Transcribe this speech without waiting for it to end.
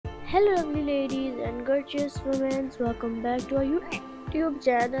Hello lovely ladies and gorgeous women, welcome back to our YouTube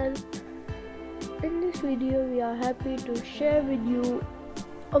channel. In this video we are happy to share with you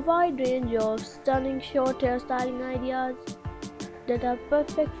a wide range of stunning short hairstyling ideas that are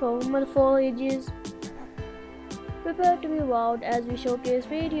perfect for women of all ages. Prepare to be wowed as we showcase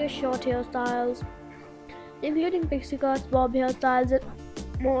various short hairstyles including pixie cuts, bob hairstyles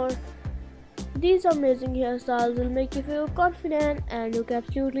and more. These amazing hairstyles will make you feel confident and look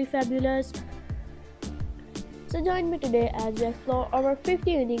absolutely fabulous. So join me today as we explore our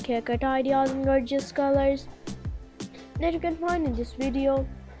 50 unique haircut ideas in gorgeous colors that you can find in this video.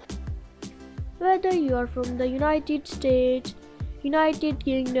 Whether you are from the United States, United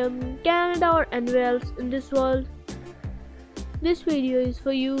Kingdom, Canada or anywhere else in this world, this video is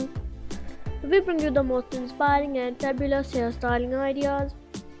for you. We bring you the most inspiring and fabulous hairstyling ideas.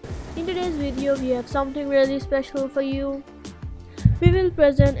 In today's video, we have something really special for you. We will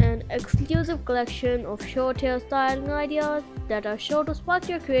present an exclusive collection of short hairstyling ideas that are sure to spark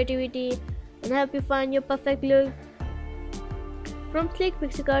your creativity and help you find your perfect look. From sleek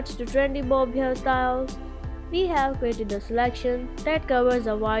pixie cuts to trendy bob hairstyles, we have created a selection that covers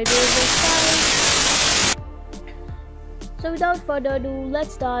a wide range of styles. So without further ado,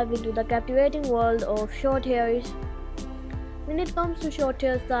 let's dive into the captivating world of short hairs. When it comes to short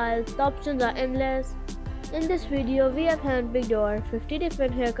hairstyles, the options are endless. In this video, we have handpicked over 50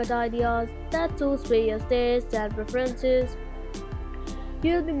 different haircut ideas that suits various tastes and preferences.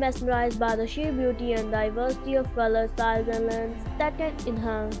 You will be mesmerized by the sheer beauty and diversity of colors, styles and lengths that can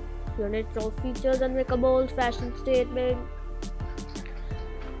enhance your natural features and make a bold fashion statement.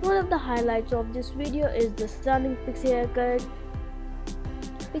 One of the highlights of this video is the stunning pixie haircut.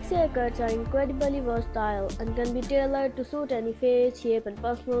 Pixie haircuts are incredibly versatile and can be tailored to suit any face, shape and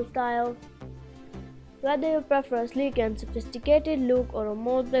personal style. Whether you prefer a sleek and sophisticated look or a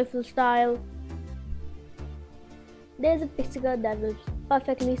more playful style, there is a pixie cut that will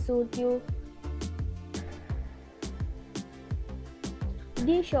perfectly suit you.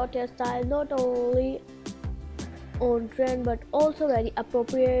 These short hairstyles not only on trend but also very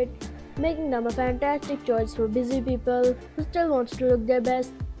appropriate, making them a fantastic choice for busy people who still wants to look their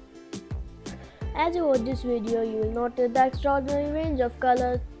best. As you watch this video, you will notice the extraordinary range of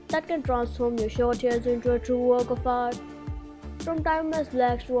colors that can transform your short hairs into a true work of art. From timeless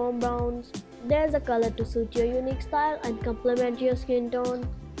blacks to warm browns, there is a color to suit your unique style and complement your skin tone.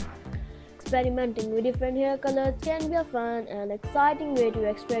 Experimenting with different hair colors can be a fun and exciting way to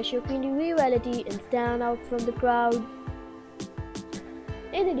express your individuality and stand out from the crowd.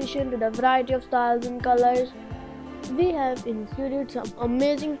 In addition to the variety of styles and colors, we have included some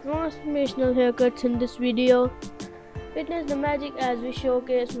amazing transformational haircuts in this video. Witness the magic as we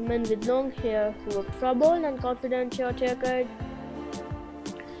showcase women with long hair who opt for a bold and confident short haircut.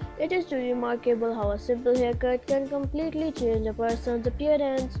 It is truly remarkable how a simple haircut can completely change a person's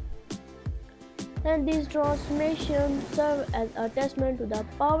appearance. And these transformations serve as a testament to the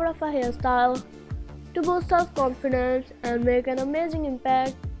power of a hairstyle to boost self-confidence and make an amazing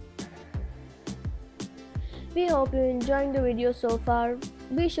impact. We hope you're enjoying the video so far.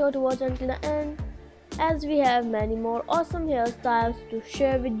 Be sure to watch until the end as we have many more awesome hairstyles to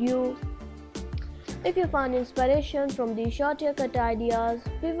share with you. If you found inspiration from these short haircut ideas,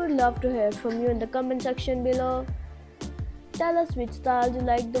 we would love to hear from you in the comment section below. Tell us which styles you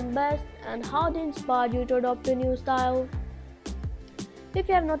like the best and how they inspired you to adopt a new style. If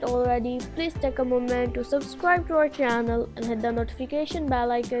you have not already, please take a moment to subscribe to our channel and hit the notification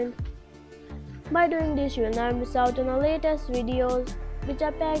bell icon. By doing this, you will never miss out on our latest videos, which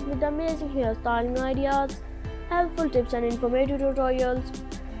are packed with amazing hairstyling ideas, helpful tips and informative tutorials.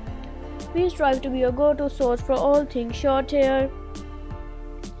 We strive to be your go-to source for all things short hair,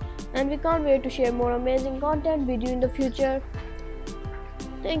 and we can't wait to share more amazing content with you in the future.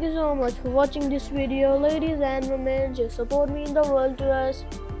 Thank you so much for watching this video, ladies and women. Your support means the world to us.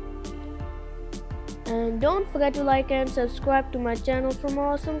 And don't forget to like and subscribe to my channel for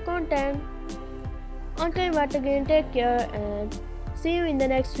more awesome content. Until we meet again, take care and see you in the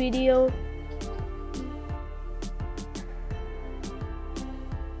next video.